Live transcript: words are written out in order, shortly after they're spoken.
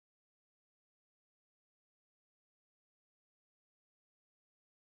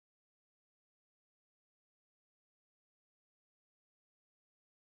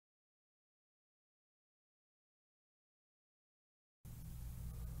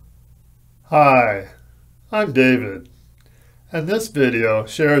Hi, I'm David, and this video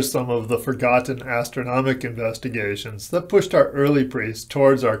shares some of the forgotten astronomical investigations that pushed our early priests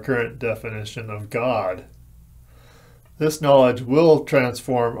towards our current definition of God. This knowledge will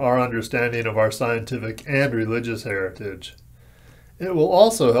transform our understanding of our scientific and religious heritage. It will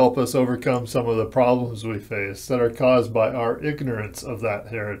also help us overcome some of the problems we face that are caused by our ignorance of that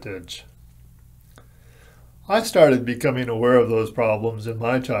heritage. I started becoming aware of those problems in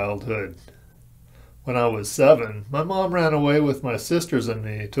my childhood. When I was 7, my mom ran away with my sisters and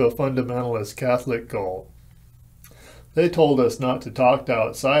me to a fundamentalist Catholic cult. They told us not to talk to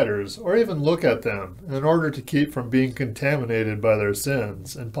outsiders or even look at them in order to keep from being contaminated by their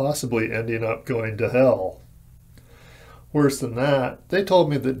sins and possibly ending up going to hell. Worse than that, they told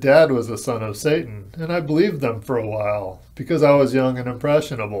me that Dad was the son of Satan, and I believed them for a while because I was young and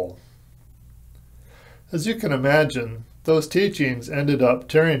impressionable. As you can imagine, those teachings ended up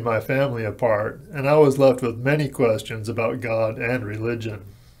tearing my family apart, and I was left with many questions about God and religion.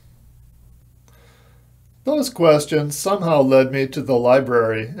 Those questions somehow led me to the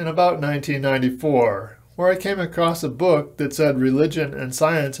library in about 1994, where I came across a book that said religion and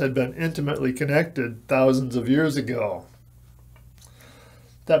science had been intimately connected thousands of years ago.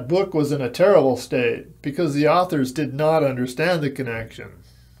 That book was in a terrible state because the authors did not understand the connection.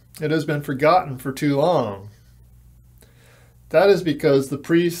 It has been forgotten for too long. That is because the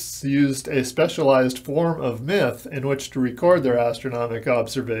priests used a specialized form of myth in which to record their astronomical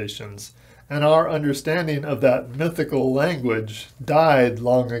observations, and our understanding of that mythical language died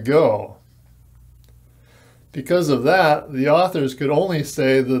long ago. Because of that, the authors could only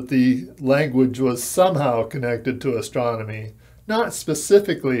say that the language was somehow connected to astronomy, not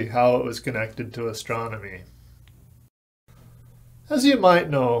specifically how it was connected to astronomy. As you might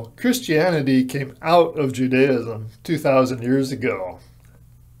know, Christianity came out of Judaism 2,000 years ago.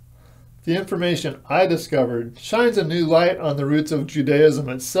 The information I discovered shines a new light on the roots of Judaism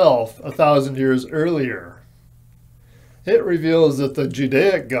itself 1,000 years earlier. It reveals that the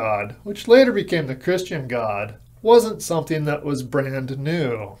Judaic God, which later became the Christian God, wasn't something that was brand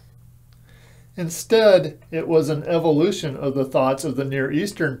new. Instead, it was an evolution of the thoughts of the Near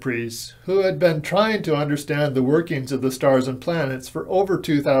Eastern priests who had been trying to understand the workings of the stars and planets for over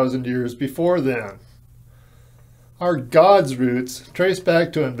 2,000 years before then. Our God's roots, traced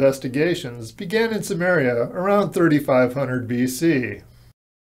back to investigations, began in Samaria around 3500 BC.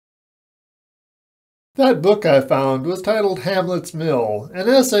 That book I found was titled Hamlet's Mill, an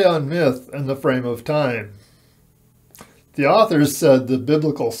essay on myth and the frame of time. The authors said the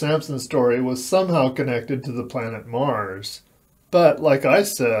biblical Samson story was somehow connected to the planet Mars. But, like I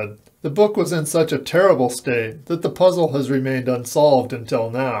said, the book was in such a terrible state that the puzzle has remained unsolved until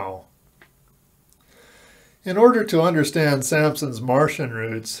now. In order to understand Samson's Martian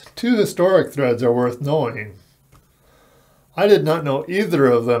roots, 2 historic threads are worth knowing. I did not know either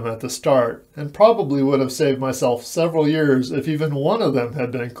of them at the start, and probably would have saved myself several years if even one of them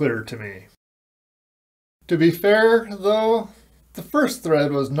had been clear to me. To be fair, though, the first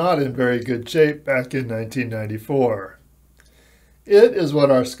thread was not in very good shape back in 1994. It is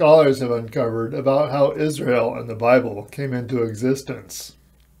what our scholars have uncovered about how Israel and the Bible came into existence.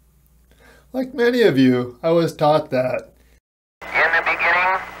 Like many of you, I was taught that in the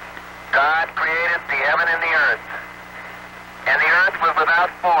beginning, God created the heaven and the earth was without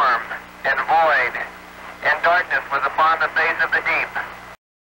form and void, and darkness was upon the face of the deep.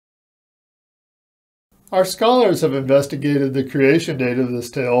 Our scholars have investigated the creation date of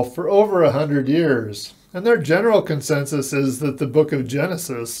this tale for over 100 years, and their general consensus is that the book of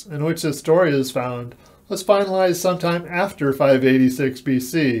Genesis, in which the story is found, was finalized sometime after 586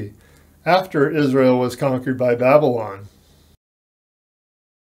 BC, after Israel was conquered by Babylon.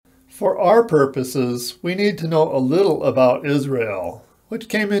 For our purposes, we need to know a little about Israel, which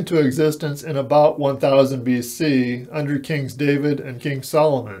came into existence in about 1000 BC under Kings David and King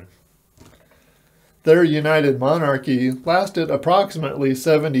Solomon. Their united monarchy lasted approximately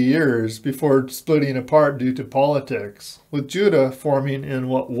 70 years before splitting apart due to politics, with Judah forming in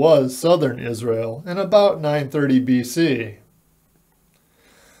what was southern Israel in about 930 BC.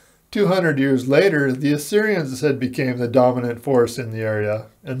 200 years later, the Assyrians had become the dominant force in the area,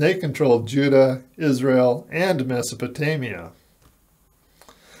 and they controlled Judah, Israel, and Mesopotamia.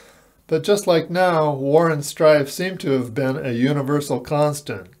 But just like now, war and strife seem to have been a universal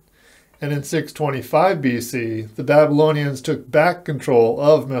constant. And in 625 BC, the Babylonians took back control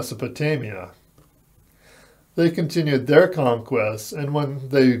of Mesopotamia. They continued their conquests, and when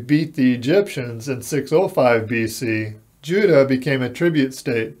they beat the Egyptians in 605 BC, Judah became a tribute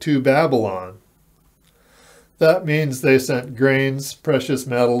state to Babylon. That means they sent grains, precious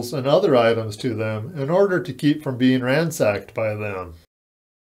metals, and other items to them in order to keep from being ransacked by them.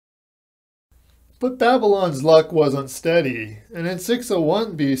 But Babylon's luck wasn't steady, and in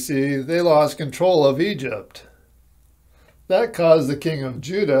 601 BC they lost control of Egypt. That caused the king of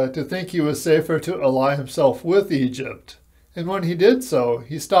Judah to think he was safer to ally himself with Egypt, and when he did so,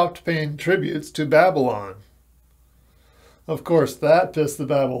 he stopped paying tributes to Babylon. Of course, that pissed the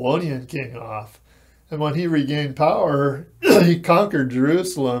Babylonian king off, and when he regained power, he conquered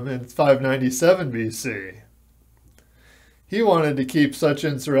Jerusalem in 597 BC. He wanted to keep such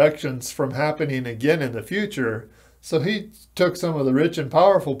insurrections from happening again in the future, so he took some of the rich and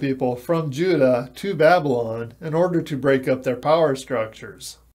powerful people from Judah to Babylon in order to break up their power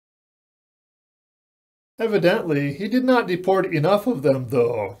structures. Evidently, he did not deport enough of them,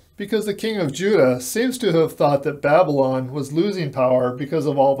 though, because the king of Judah seems to have thought that Babylon was losing power because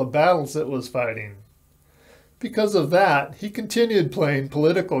of all the battles it was fighting. Because of that, he continued playing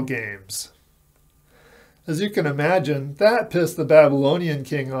political games. As you can imagine, that pissed the Babylonian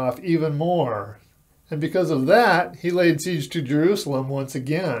king off even more, and because of that, he laid siege to Jerusalem once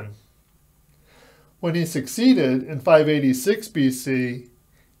again. When he succeeded in 586 BC,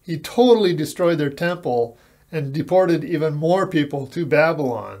 he totally destroyed their temple and deported even more people to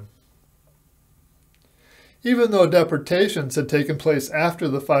Babylon. Even though deportations had taken place after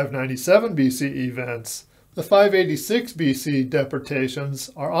the 597 BC events, the 586 BC deportations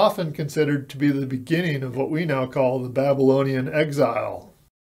are often considered to be the beginning of what we now call the Babylonian exile.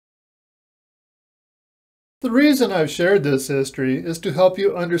 The reason I've shared this history is to help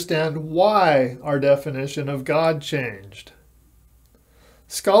you understand why our definition of God changed.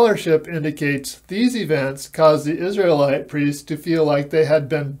 Scholarship indicates these events caused the Israelite priests to feel like they had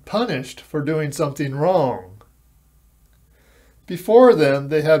been punished for doing something wrong. Before then,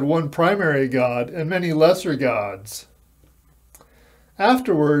 they had one primary god and many lesser gods.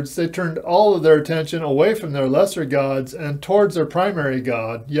 Afterwards, they turned all of their attention away from their lesser gods and towards their primary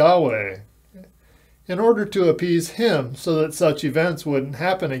god, Yahweh, in order to appease him so that such events wouldn't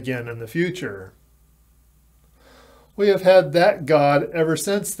happen again in the future. We have had that God ever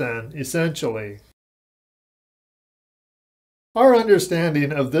since then, essentially. Our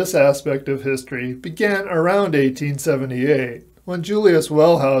understanding of this aspect of history began around 1878, when Julius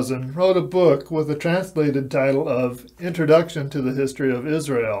Wellhausen wrote a book with a translated title of Introduction to the History of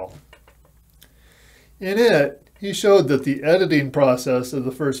Israel. In it, he showed that the editing process of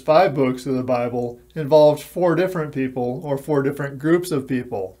the first 5 books of the Bible involved 4 different people, or 4 different groups of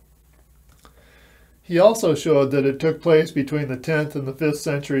people. He also showed that it took place between the 10th and the 5th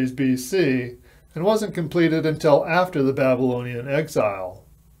centuries BC, and wasn't completed until after the Babylonian exile.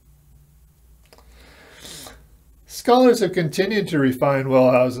 Scholars have continued to refine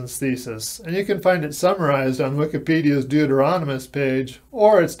Wellhausen's thesis, and you can find it summarized on Wikipedia's Deuteronomist page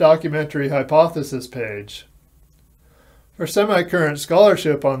or its documentary hypothesis page. For semi-current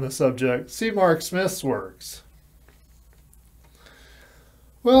scholarship on the subject, see Mark Smith's works.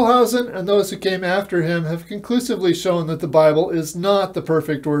 Wellhausen and those who came after him have conclusively shown that the Bible is not the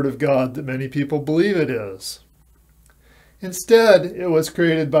perfect Word of God that many people believe it is. Instead, it was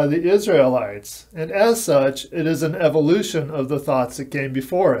created by the Israelites, and as such, it is an evolution of the thoughts that came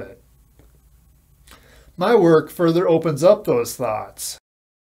before it. My work further opens up those thoughts.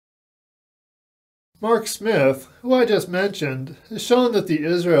 Mark Smith, who I just mentioned, has shown that the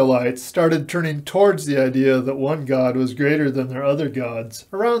Israelites started turning towards the idea that one God was greater than their other gods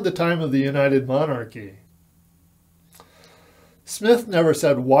around the time of the United Monarchy. Smith never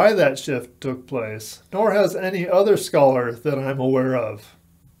said why that shift took place, nor has any other scholar that I'm aware of.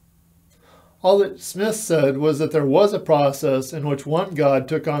 All that Smith said was that there was a process in which one God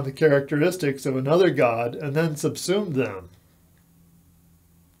took on the characteristics of another God and then subsumed them.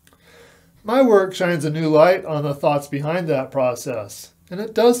 My work shines a new light on the thoughts behind that process, and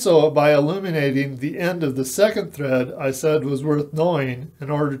it does so by illuminating the end of the second thread I said was worth knowing in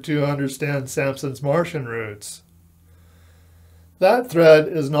order to understand Samson's Martian roots. That thread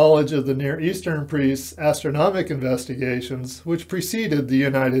is knowledge of the Near Eastern priests' astronomic investigations which preceded the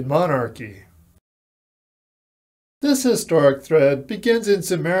United Monarchy. This historic thread begins in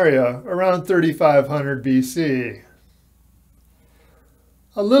Sumeria around 3500 BC.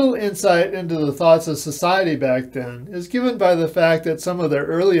 A little insight into the thoughts of society back then is given by the fact that some of their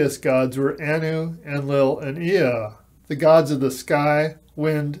earliest gods were Anu, Enlil, and Ea, the gods of the sky,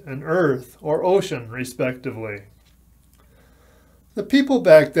 wind, and earth, or ocean, respectively. The people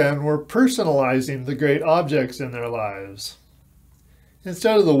back then were personalizing the great objects in their lives.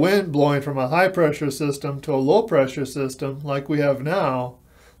 Instead of the wind blowing from a high-pressure system to a low-pressure system like we have now,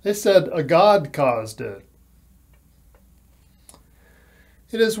 they said a god caused it.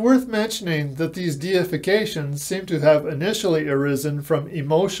 It is worth mentioning that these deifications seem to have initially arisen from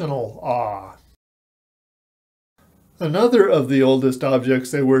emotional awe. Another of the oldest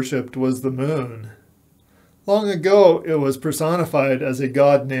objects they worshipped was the moon. Long ago, it was personified as a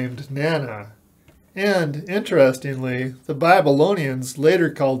god named Nana, and, interestingly, the Babylonians later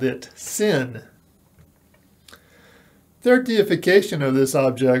called it Sin. Their deification of this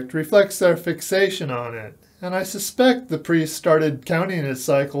object reflects their fixation on it, and I suspect the priests started counting its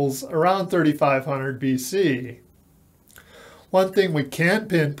cycles around 3500 BC. One thing we can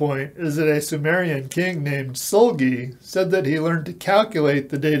pinpoint is that a Sumerian king named Sulgi said that he learned to calculate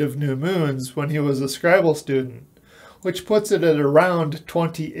the date of new moons when he was a scribal student, which puts it at around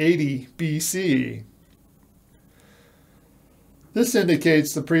 2080 BC. This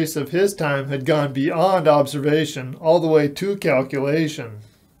indicates the priests of his time had gone beyond observation all the way to calculation.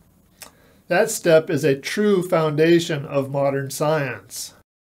 That step is a true foundation of modern science.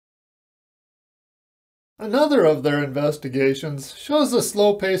 Another of their investigations shows the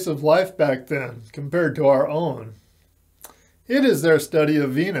slow pace of life back then compared to our own. It is their study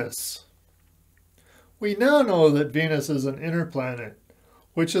of Venus. We now know that Venus is an inner planet,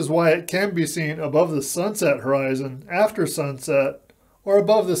 which is why it can be seen above the sunset horizon after sunset or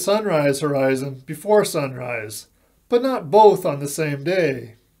above the sunrise horizon before sunrise, but not both on the same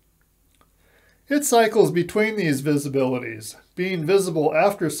day. It cycles between these visibilities, being visible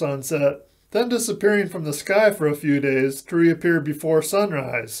after sunset, then disappearing from the sky for a few days to reappear before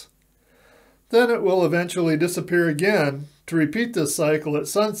sunrise. Then it will eventually disappear again to repeat this cycle at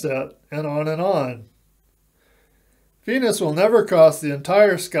sunset, and on and on. Venus will never cross the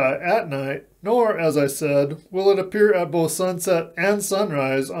entire sky at night, nor, as I said, will it appear at both sunset and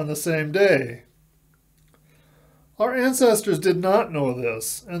sunrise on the same day. Our ancestors did not know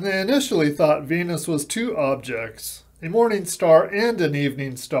this, and they initially thought Venus was two objects, a morning star and an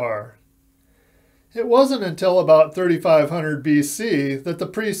evening star. It wasn't until about 3500 BC that the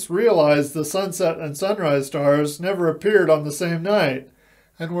priests realized the sunset and sunrise stars never appeared on the same night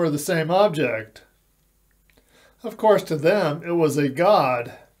and were the same object. Of course, to them, it was a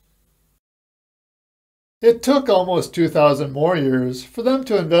god. It took almost 2,000 more years for them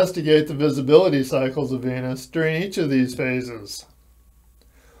to investigate the visibility cycles of Venus during each of these phases.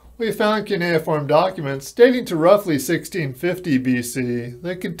 We found cuneiform documents dating to roughly 1650 BC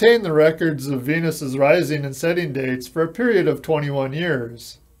that contain the records of Venus's rising and setting dates for a period of 21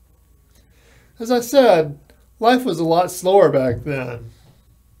 years. As I said, life was a lot slower back then.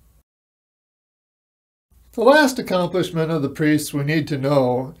 The last accomplishment of the priests we need to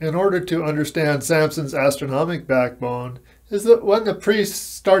know in order to understand Samson's astronomic backbone is that when the priests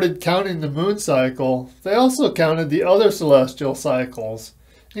started counting the moon cycle, they also counted the other celestial cycles,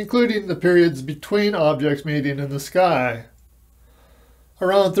 including the periods between objects meeting in the sky.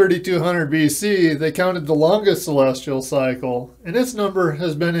 Around 3200 BC, they counted the longest celestial cycle, and its number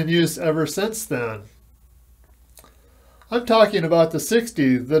has been in use ever since then. I'm talking about the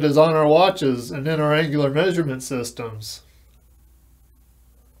 60 that is on our watches and in our angular measurement systems.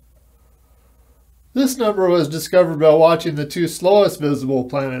 This number was discovered by watching the two slowest visible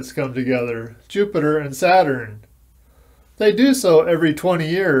planets come together, Jupiter and Saturn. They do so every 20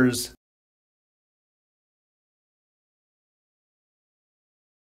 years.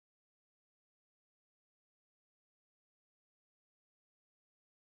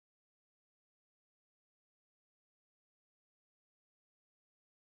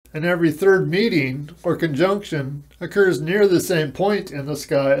 And every third meeting, or conjunction, occurs near the same point in the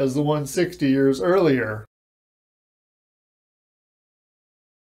sky as the one 60 years earlier.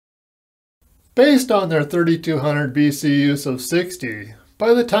 Based on their 3200 BC use of 60,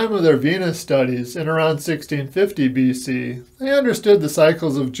 by the time of their Venus studies in around 1650 BC, they understood the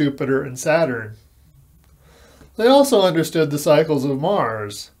cycles of Jupiter and Saturn. They also understood the cycles of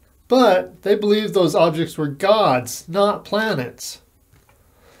Mars, but they believed those objects were gods, not planets.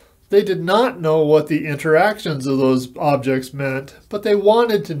 They did not know what the interactions of those objects meant, but they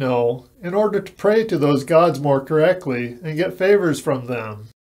wanted to know in order to pray to those gods more correctly and get favors from them.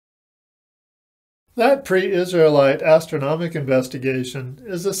 That pre-Israelite astronomic investigation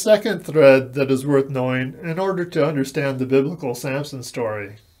is the second thread that is worth knowing in order to understand the biblical Samson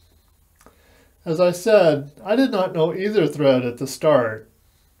story. As I said, I did not know either thread at the start.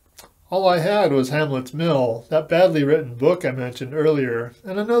 All I had was Hamlet's Mill, that badly written book I mentioned earlier,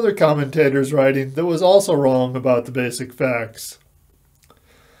 and another commentator's writing that was also wrong about the basic facts.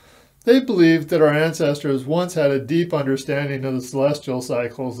 They believed that our ancestors once had a deep understanding of the celestial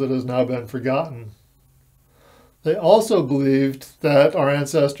cycles that has now been forgotten. They also believed that our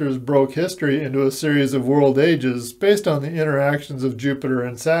ancestors broke history into a series of world ages based on the interactions of Jupiter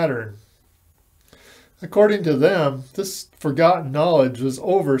and Saturn. According to them, this forgotten knowledge was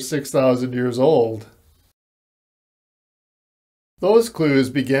over 6,000 years old. Those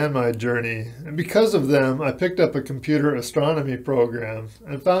clues began my journey, and because of them, I picked up a computer astronomy program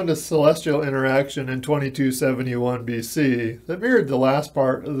and found a celestial interaction in 2271 BC that mirrored the last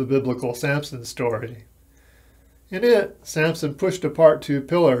part of the biblical Samson story. In it, Samson pushed apart 2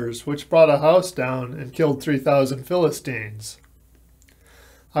 pillars, which brought a house down and killed 3,000 Philistines.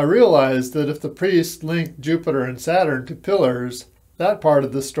 I realized that if the priest linked Jupiter and Saturn to pillars, that part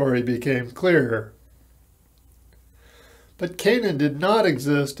of the story became clearer. But Canaan did not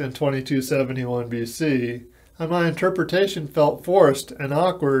exist in 2271 BC, and my interpretation felt forced and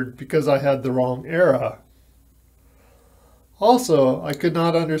awkward because I had the wrong era. Also, I could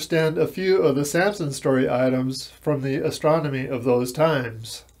not understand a few of the Samson story items from the astronomy of those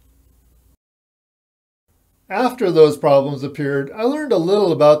times. After those problems appeared, I learned a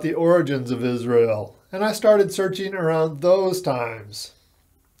little about the origins of Israel, and I started searching around those times.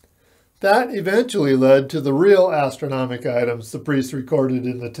 That eventually led to the real astronomic items the priests recorded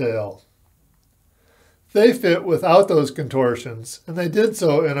in the tale. They fit without those contortions, and they did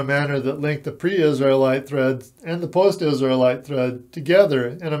so in a manner that linked the pre-Israelite thread and the post-Israelite thread together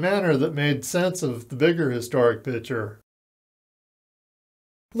in a manner that made sense of the bigger historic picture.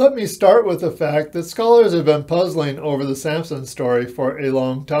 Let me start with the fact that scholars have been puzzling over the Samson story for a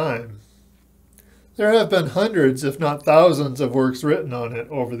long time. There have been hundreds, if not thousands, of works written on it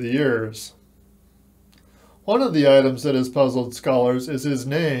over the years. One of the items that has puzzled scholars is his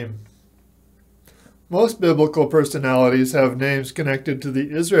name. Most biblical personalities have names connected to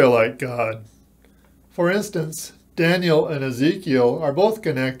the Israelite God. For instance, Daniel and Ezekiel are both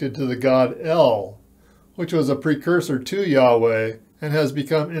connected to the god El, which was a precursor to Yahweh and has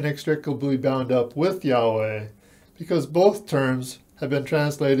become inextricably bound up with Yahweh, because both terms have been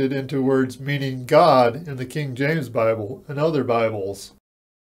translated into words meaning God in the King James Bible and other Bibles.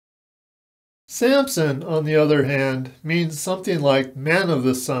 Samson, on the other hand, means something like man of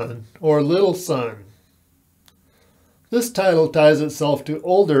the sun or little sun. This title ties itself to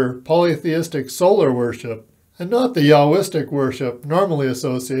older polytheistic solar worship and not the Yahwistic worship normally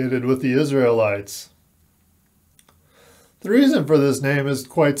associated with the Israelites. The reason for this name is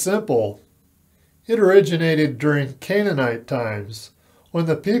quite simple. It originated during Canaanite times, when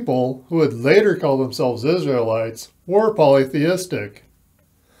the people, who would later call themselves Israelites, were polytheistic.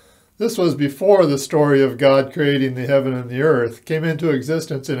 This was before the story of God creating the heaven and the earth came into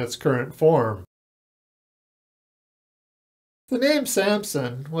existence in its current form. The name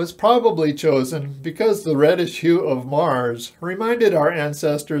Samson was probably chosen because the reddish hue of Mars reminded our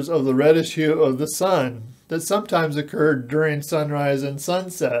ancestors of the reddish hue of the sun that sometimes occurred during sunrise and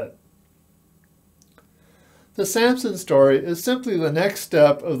sunset. The Samson story is simply the next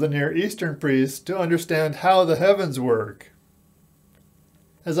step of the Near Eastern priests to understand how the heavens work.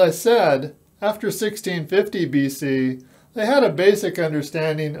 As I said, after 1650 BC, they had a basic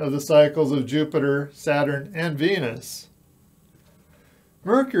understanding of the cycles of Jupiter, Saturn, and Venus.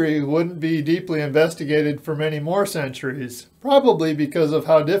 Mercury wouldn't be deeply investigated for many more centuries, probably because of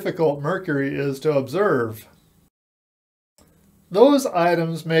how difficult Mercury is to observe. Those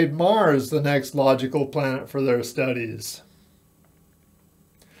items made Mars the next logical planet for their studies.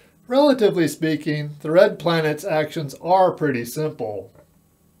 Relatively speaking, the red planet's actions are pretty simple,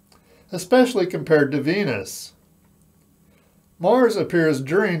 especially compared to Venus. Mars appears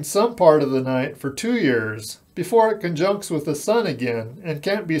during some part of the night for 2 years, before it conjuncts with the sun again and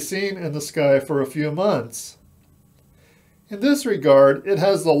can't be seen in the sky for a few months. In this regard, it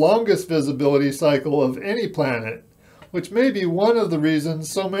has the longest visibility cycle of any planet, which may be one of the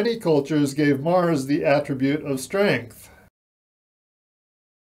reasons so many cultures gave Mars the attribute of strength.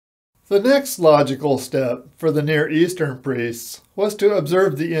 The next logical step for the Near Eastern priests was to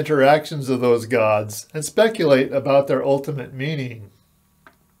observe the interactions of those gods and speculate about their ultimate meaning.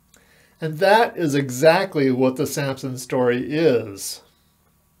 And that is exactly what the Samson story is.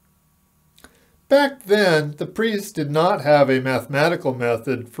 Back then, the priests did not have a mathematical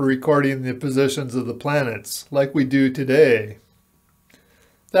method for recording the positions of the planets like we do today.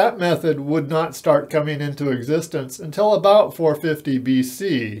 That method would not start coming into existence until about 450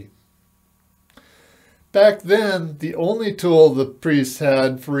 BC. Back then, the only tool the priests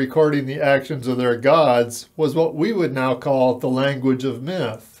had for recording the actions of their gods was what we would now call the language of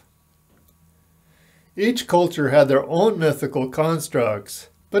myth. Each culture had their own mythical constructs,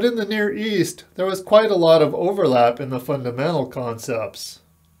 but in the Near East there was quite a lot of overlap in the fundamental concepts.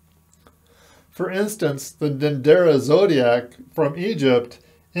 For instance, the Dendera zodiac from Egypt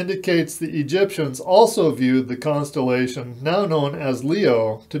indicates the Egyptians also viewed the constellation now known as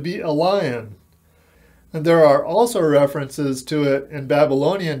Leo to be a lion. And there are also references to it in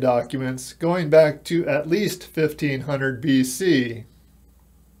Babylonian documents going back to at least 1500 BC.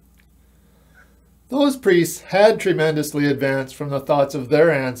 Those priests had tremendously advanced from the thoughts of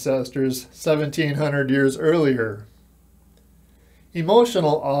their ancestors 1700 years earlier.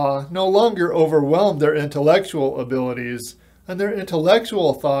 Emotional awe no longer overwhelmed their intellectual abilities, and their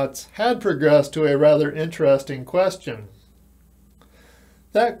intellectual thoughts had progressed to a rather interesting question.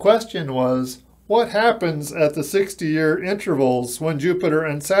 That question was, what happens at the 60-year intervals when Jupiter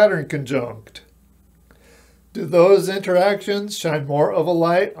and Saturn conjunct? Do those interactions shine more of a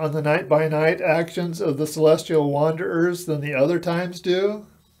light on the night-by-night actions of the celestial wanderers than the other times do?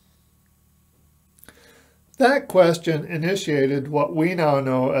 That question initiated what we now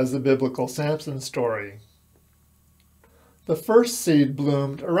know as the biblical Samson story. The first seed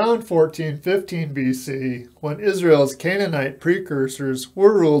bloomed around 1415 BC when Israel's Canaanite precursors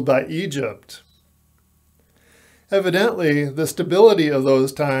were ruled by Egypt. Evidently, the stability of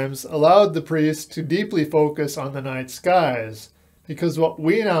those times allowed the priests to deeply focus on the night skies, because what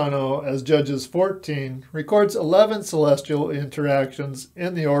we now know as Judges 14 records 11 celestial interactions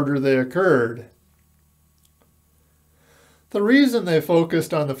in the order they occurred. The reason they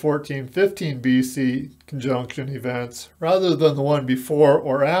focused on the 1415 BC conjunction events rather than the one before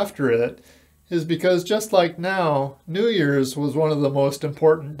or after it is because just like now, New Year's was one of the most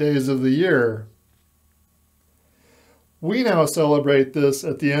important days of the year. We now celebrate this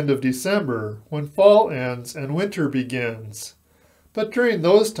at the end of December, when fall ends and winter begins. But during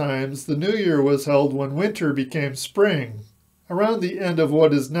those times, the New Year was held when winter became spring, around the end of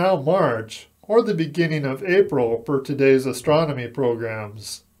what is now March, or the beginning of April per today's astronomy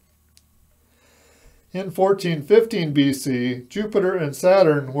programs. In 1415 BC, Jupiter and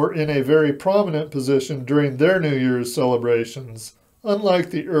Saturn were in a very prominent position during their New Year's celebrations, unlike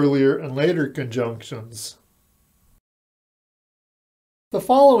the earlier and later conjunctions. The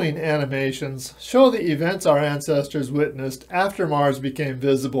following animations show the events our ancestors witnessed after Mars became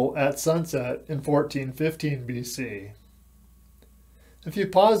visible at sunset in 1415 BC. If you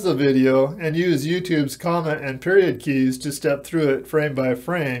pause the video and use YouTube's comma and period keys to step through it frame by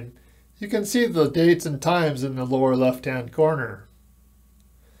frame, you can see the dates and times in the lower left-hand corner.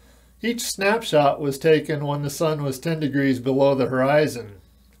 Each snapshot was taken when the sun was 10 degrees below the horizon.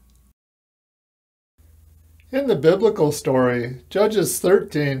 In the biblical story, Judges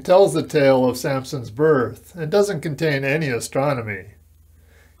 13 tells the tale of Samson's birth and doesn't contain any astronomy.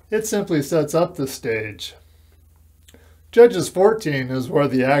 It simply sets up the stage. Judges 14 is where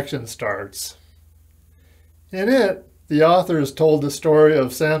the action starts. In it, the authors told the story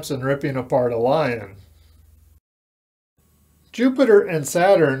of Samson ripping apart a lion. Jupiter and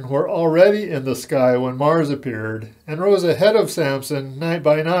Saturn were already in the sky when Mars appeared and rose ahead of Samson night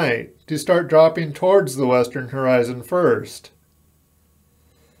by night to start dropping towards the western horizon first.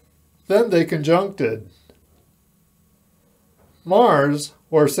 Then they conjuncted. Mars,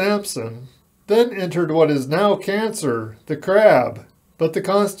 or Samson, then entered what is now Cancer, the crab, but the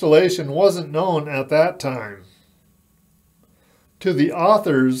constellation wasn't known at that time. To the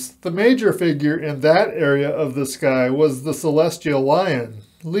authors, the major figure in that area of the sky was the celestial lion,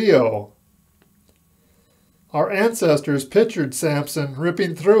 Leo. Our ancestors pictured Samson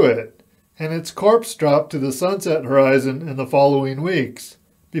ripping through it, and its corpse dropped to the sunset horizon in the following weeks,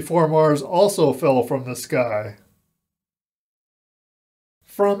 before Mars also fell from the sky.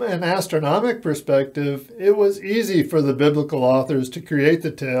 From an astronomic perspective, it was easy for the biblical authors to create the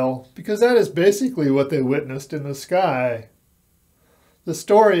tale because that is basically what they witnessed in the sky. The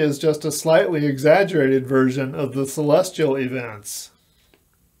story is just a slightly exaggerated version of the celestial events.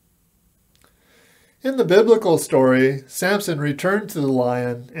 In the biblical story, Samson returned to the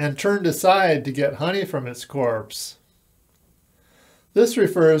lion and turned aside to get honey from its corpse. This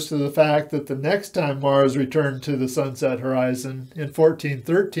refers to the fact that the next time Mars returned to the sunset horizon in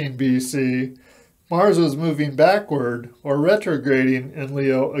 1413 BC, Mars was moving backward or retrograding in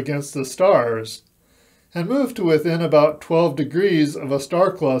Leo against the stars, and moved to within about 12 degrees of a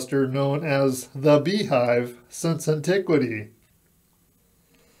star cluster known as the Beehive since antiquity.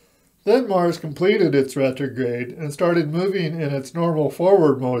 Then Mars completed its retrograde and started moving in its normal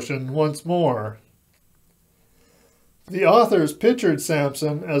forward motion once more. The authors pictured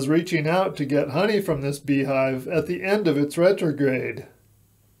Samson as reaching out to get honey from this beehive at the end of its retrograde.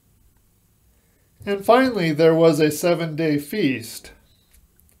 And finally, there was a 7-day feast.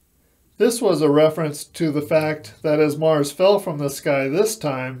 This was a reference to the fact that as Mars fell from the sky this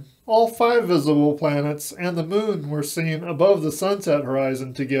time, all 5 visible planets and the Moon were seen above the sunset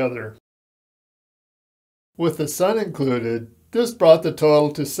horizon together. With the Sun included, this brought the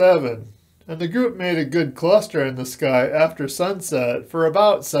total to 7, and the group made a good cluster in the sky after sunset for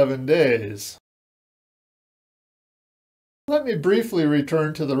about 7 days. Let me briefly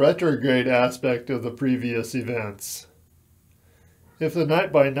return to the retrograde aspect of the previous events. If the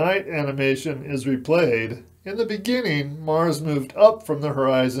night-by-night animation is replayed, in the beginning Mars moved up from the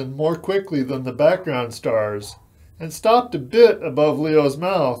horizon more quickly than the background stars, and stopped a bit above Leo's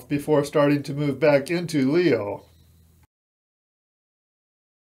mouth before starting to move back into Leo.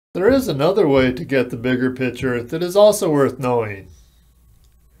 There is another way to get the bigger picture that is also worth knowing.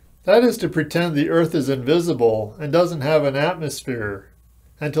 That is to pretend the Earth is invisible and doesn't have an atmosphere,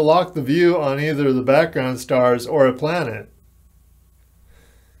 and to lock the view on either the background stars or a planet.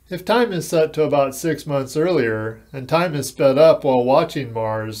 If time is set to about 6 months earlier, and time is sped up while watching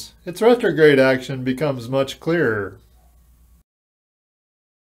Mars, its retrograde action becomes much clearer.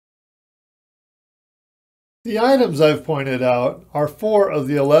 The items I've pointed out are 4 of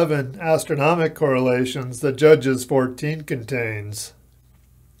the 11 astronomic correlations that Judges 14 contains.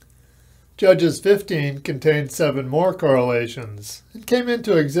 Judges 15 contained 7 more correlations, and came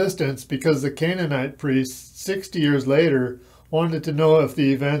into existence because the Canaanite priests 60 years later wanted to know if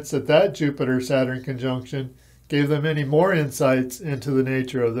the events at that Jupiter-Saturn conjunction gave them any more insights into the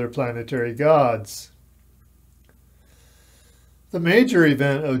nature of their planetary gods. The major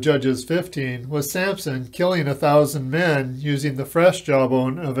event of Judges 15 was Samson killing 1,000 men using the fresh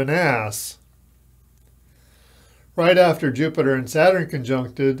jawbone of an ass. Right after Jupiter and Saturn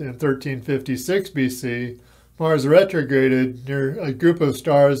conjuncted in 1356 BC, Mars retrograded near a group of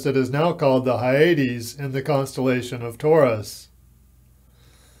stars that is now called the Hyades in the constellation of Taurus.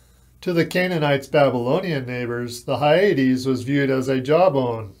 To the Canaanites' Babylonian neighbors, the Hyades was viewed as a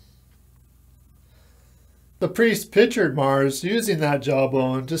jawbone. The priests pictured Mars using that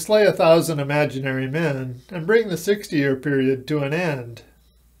jawbone to slay 1,000 imaginary men and bring the 60-year period to an end.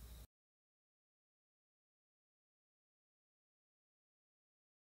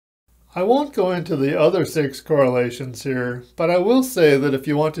 I won't go into the other 6 correlations here, but I will say that if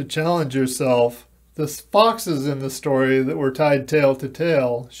you want to challenge yourself, the foxes in the story that were tied tail to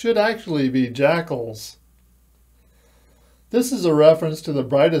tail should actually be jackals. This is a reference to the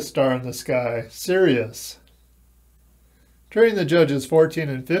brightest star in the sky, Sirius. During the Judges 14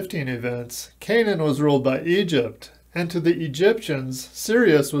 and 15 events, Canaan was ruled by Egypt, and to the Egyptians,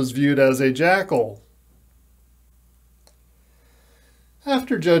 Sirius was viewed as a jackal.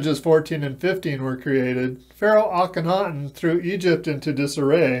 After Judges 14 and 15 were created, Pharaoh Akhenaten threw Egypt into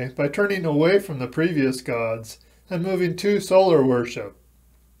disarray by turning away from the previous gods and moving to solar worship.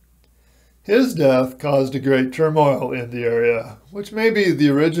 His death caused a great turmoil in the area, which may be the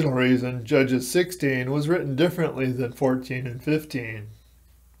original reason Judges 16 was written differently than 14 and 15.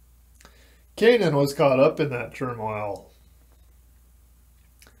 Canaan was caught up in that turmoil.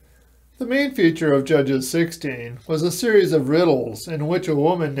 The main feature of Judges 16 was a series of riddles in which a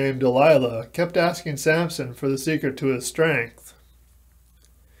woman named Delilah kept asking Samson for the secret to his strength.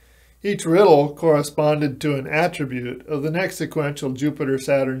 Each riddle corresponded to an attribute of the next sequential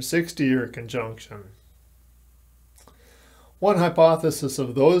Jupiter-Saturn 60-year conjunction. One hypothesis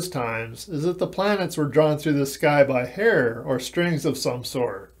of those times is that the planets were drawn through the sky by hair or strings of some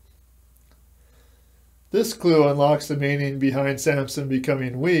sort. This clue unlocks the meaning behind Samson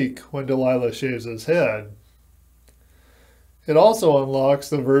becoming weak when Delilah shaves his head. It also unlocks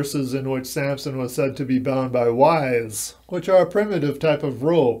the verses in which Samson was said to be bound by withes, which are a primitive type of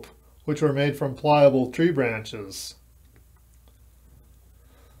rope, which were made from pliable tree branches.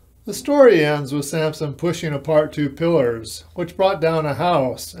 The story ends with Samson pushing apart 2 pillars, which brought down a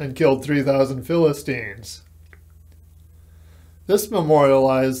house and killed 3,000 Philistines. This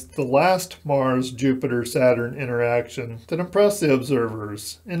memorialized the last Mars-Jupiter-Saturn interaction that impressed the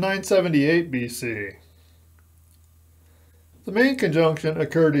observers in 978 BC. The main conjunction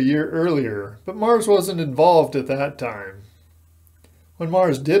occurred a year earlier, but Mars wasn't involved at that time. When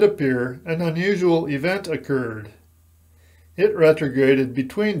Mars did appear, an unusual event occurred. It retrograded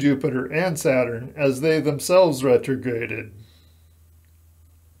between Jupiter and Saturn as they themselves retrograded.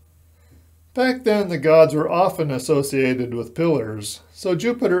 Back then, the gods were often associated with pillars, so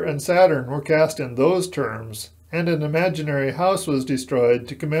Jupiter and Saturn were cast in those terms, and an imaginary house was destroyed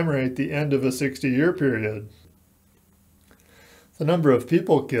to commemorate the end of a 60-year period. The number of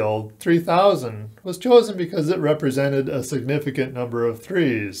people killed, 3,000, was chosen because it represented a significant number of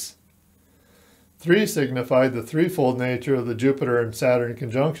 3s. 3 signified the threefold nature of the Jupiter and Saturn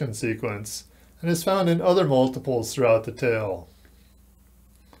conjunction sequence, and is found in other multiples throughout the tale.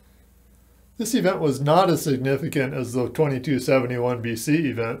 This event was not as significant as the 2271 BC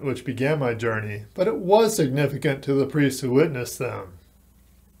event, which began my journey, but it was significant to the priests who witnessed them.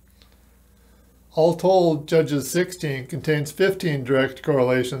 All told, Judges 16 contains 15 direct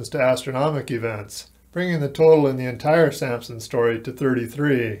correlations to astronomic events, bringing the total in the entire Samson story to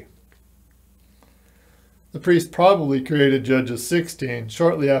 33. The priest probably created Judges 16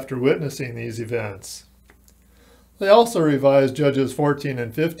 shortly after witnessing these events. They also revised Judges 14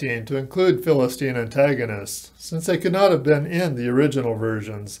 and 15 to include Philistine antagonists, since they could not have been in the original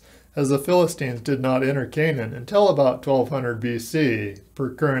versions, as the Philistines did not enter Canaan until about 1200 BC,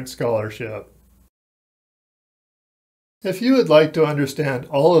 per current scholarship. If you would like to understand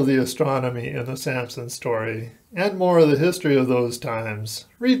all of the astronomy in the Samson story, and more of the history of those times,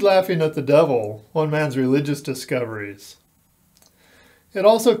 read Laughing at the Devil, One Man's Religious Discoveries. It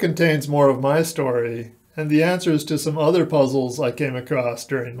also contains more of my story, and the answers to some other puzzles I came across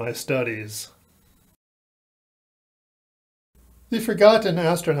during my studies. The forgotten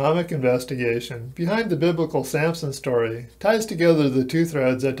astronomic investigation behind the biblical Samson story ties together the two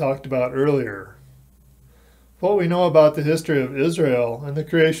threads I talked about earlier. What we know about the history of Israel and the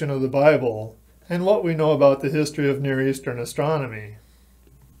creation of the Bible, and what we know about the history of Near Eastern astronomy.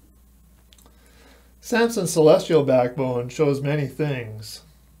 Samson's celestial backbone shows many things.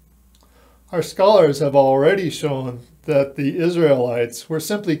 Our scholars have already shown that the Israelites were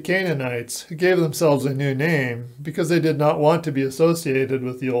simply Canaanites who gave themselves a new name because they did not want to be associated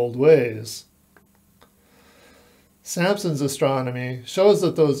with the old ways. Samson's astronomy shows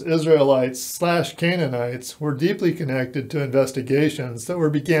that those Israelites/Canaanites were deeply connected to investigations that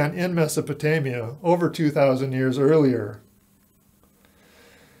began in Mesopotamia over 2,000 years earlier.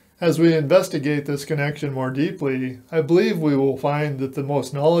 As we investigate this connection more deeply, I believe we will find that the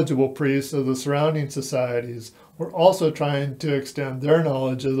most knowledgeable priests of the surrounding societies were also trying to extend their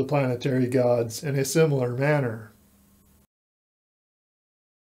knowledge of the planetary gods in a similar manner.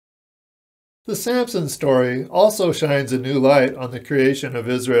 The Samson story also shines a new light on the creation of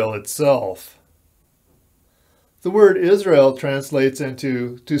Israel itself. The word Israel translates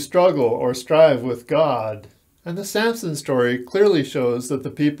into to struggle or strive with God. And the Samson story clearly shows that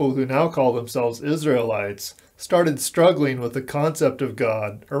the people who now call themselves Israelites started struggling with the concept of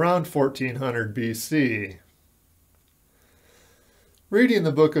God around 1400 BC. Reading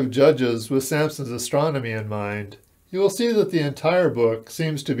the book of Judges with Samson's astronomy in mind, you will see that the entire book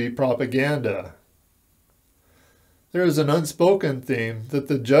seems to be propaganda. There is an unspoken theme that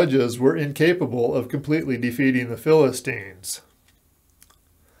the judges were incapable of completely defeating the Philistines.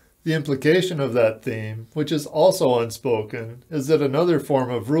 The implication of that theme, which is also unspoken, is that another form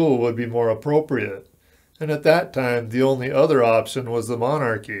of rule would be more appropriate, and at that time the only other option was the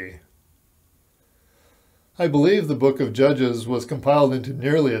monarchy. I believe the book of Judges was compiled into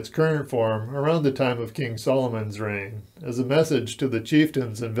nearly its current form around the time of King Solomon's reign, as a message to the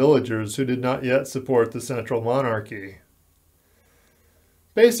chieftains and villagers who did not yet support the central monarchy.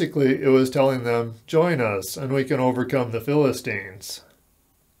 Basically, it was telling them, "Join us and we can overcome the Philistines."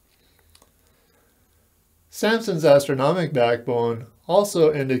 Samson's astronomic backbone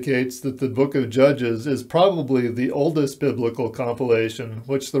also indicates that the book of Judges is probably the oldest biblical compilation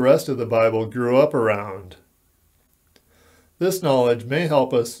which the rest of the Bible grew up around. This knowledge may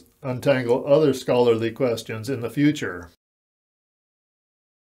help us untangle other scholarly questions in the future.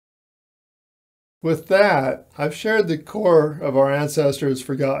 With that, I've shared the core of our ancestors'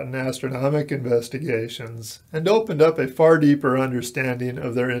 forgotten astronomic investigations and opened up a far deeper understanding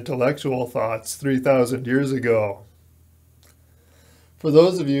of their intellectual thoughts 3,000 years ago. For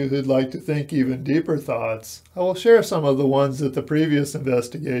those of you who'd like to think even deeper thoughts, I will share some of the ones that the previous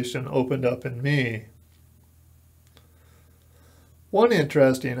investigation opened up in me. One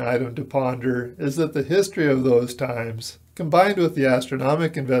interesting item to ponder is that the history of those times, combined with the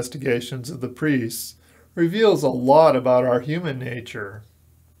astronomic investigations of the priests, reveals a lot about our human nature.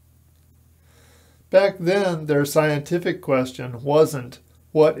 Back then, their scientific question wasn't,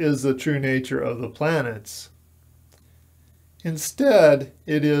 what is the true nature of the planets? Instead,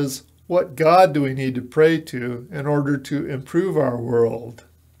 it is, what God do we need to pray to in order to improve our world?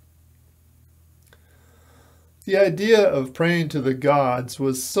 The idea of praying to the gods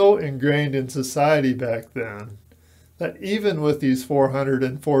was so ingrained in society back then that even with these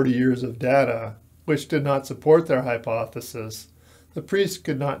 440 years of data, which did not support their hypothesis, the priests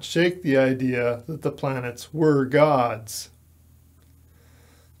could not shake the idea that the planets were gods.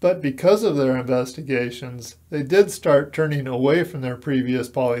 But because of their investigations, they did start turning away from their previous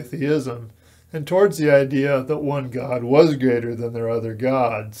polytheism and towards the idea that one god was greater than their other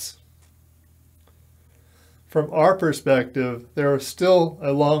gods. From our perspective, there are still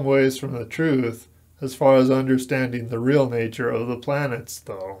a long ways from the truth as far as understanding the real nature of the planets,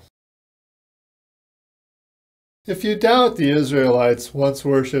 though. If you doubt the Israelites once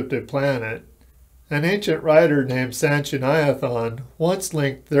worshipped a planet, an ancient writer named Sanchuniathon once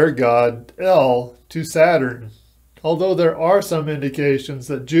linked their god El to Saturn, although there are some indications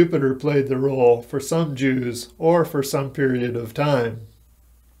that Jupiter played the role for some Jews or for some period of time.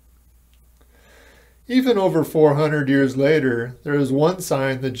 Even over 400 years later, there is one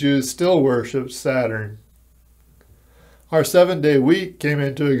sign the Jews still worship Saturn. Our 7-day week came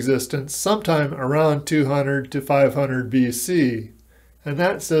into existence sometime around 200 to 500 BC, and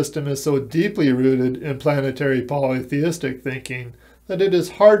that system is so deeply rooted in planetary polytheistic thinking that it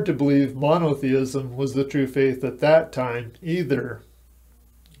is hard to believe monotheism was the true faith at that time either.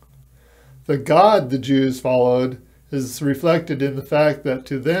 The God the Jews followed is reflected in the fact that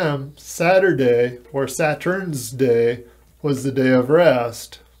to them, Saturday, or Saturn's day, was the day of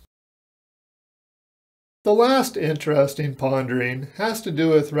rest. The last interesting pondering has to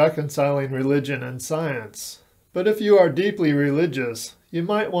do with reconciling religion and science. But if you are deeply religious, you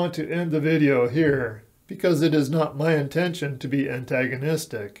might want to end the video here, because it is not my intention to be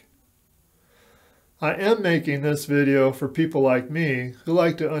antagonistic. I am making this video for people like me who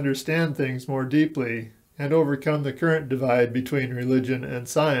like to understand things more deeply and overcome the current divide between religion and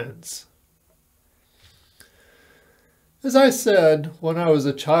science. As I said, when I was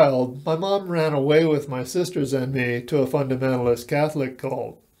a child, my mom ran away with my sisters and me to a fundamentalist Catholic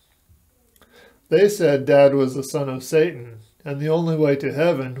cult. They said Dad was the son of Satan, and the only way to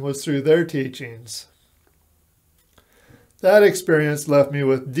heaven was through their teachings. That experience left me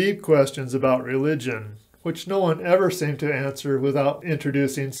with deep questions about religion, which no one ever seemed to answer without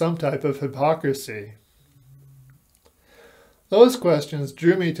introducing some type of hypocrisy. Those questions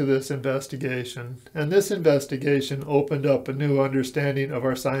drew me to this investigation, and this investigation opened up a new understanding of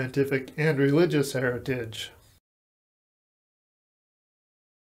our scientific and religious heritage.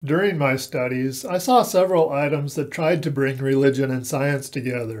 During my studies, I saw several items that tried to bring religion and science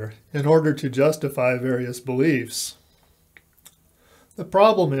together in order to justify various beliefs. The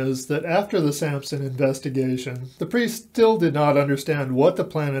problem is that after the Samson investigation, the priests still did not understand what the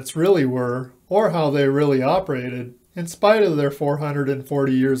planets really were or how they really operated, in spite of their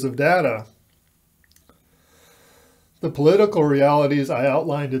 440 years of data. The political realities I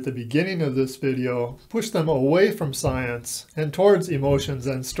outlined at the beginning of this video pushed them away from science and towards emotions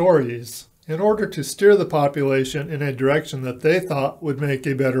and stories in order to steer the population in a direction that they thought would make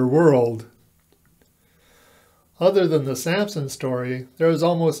a better world. Other than the Samson story, there is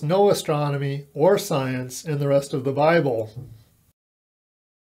almost no astronomy or science in the rest of the Bible.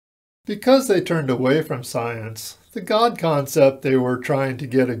 Because they turned away from science, the God concept they were trying to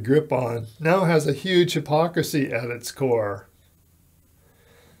get a grip on now has a huge hypocrisy at its core.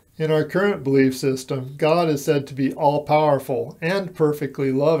 In our current belief system, God is said to be all-powerful and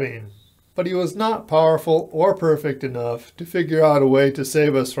perfectly loving, but he was not powerful or perfect enough to figure out a way to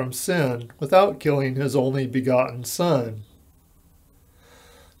save us from sin without killing his only begotten Son.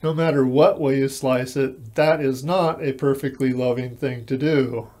 No matter what way you slice it, that is not a perfectly loving thing to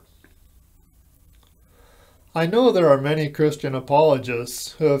do. I know there are many Christian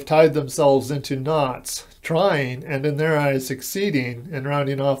apologists who have tied themselves into knots, trying, and in their eyes succeeding, in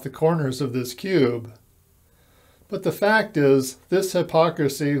rounding off the corners of this cube. But the fact is, this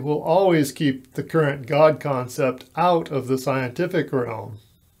hypocrisy will always keep the current God concept out of the scientific realm.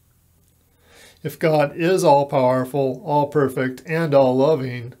 If God is all-powerful, all-perfect, and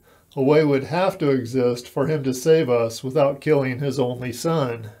all-loving, a way would have to exist for him to save us without killing his only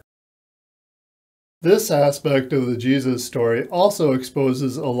Son. This aspect of the Jesus story also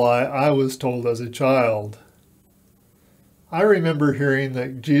exposes a lie I was told as a child. I remember hearing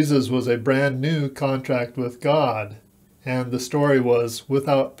that Jesus was a brand new contract with God, and the story was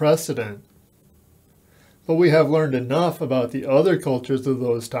without precedent. But we have learned enough about the other cultures of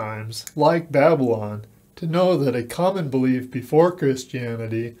those times, like Babylon, to know that a common belief before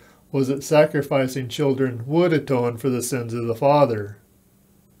Christianity was that sacrificing children would atone for the sins of the father.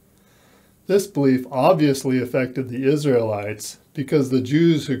 This belief obviously affected the Israelites because the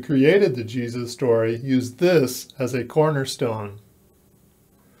Jews who created the Jesus story used this as a cornerstone.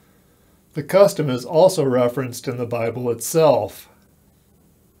 The custom is also referenced in the Bible itself.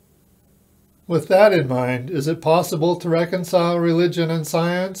 With that in mind, is it possible to reconcile religion and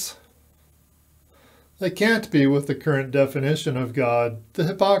science? They can't be with the current definition of God. The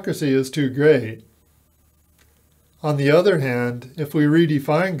hypocrisy is too great. On the other hand, if we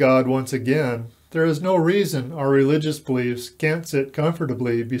redefine God once again, there is no reason our religious beliefs can't sit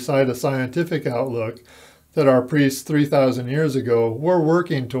comfortably beside a scientific outlook that our priests 3,000 years ago were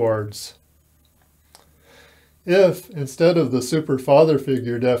working towards. If, instead of the super father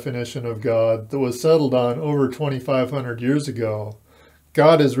figure definition of God that was settled on over 2,500 years ago,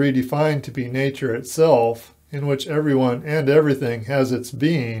 God is redefined to be nature itself, in which everyone and everything has its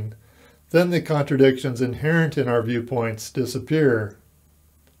being, then the contradictions inherent in our viewpoints disappear.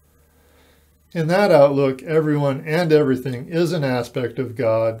 In that outlook, everyone and everything is an aspect of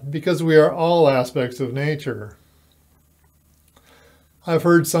God because we are all aspects of nature. I've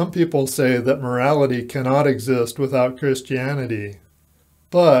heard some people say that morality cannot exist without Christianity.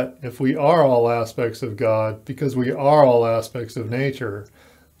 But if we are all aspects of God because we are all aspects of nature,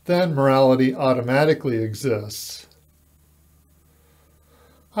 then morality automatically exists.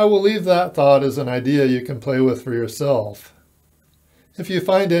 I will leave that thought as an idea you can play with for yourself. If you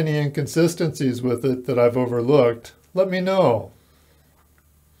find any inconsistencies with it that I've overlooked, let me know.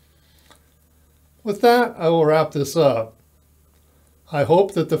 With that, I will wrap this up. I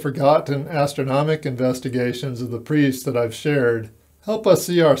hope that the forgotten astronomic investigations of the priests that I've shared help us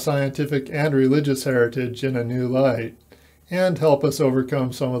see our scientific and religious heritage in a new light, and help us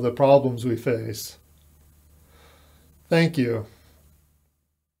overcome some of the problems we face. Thank you.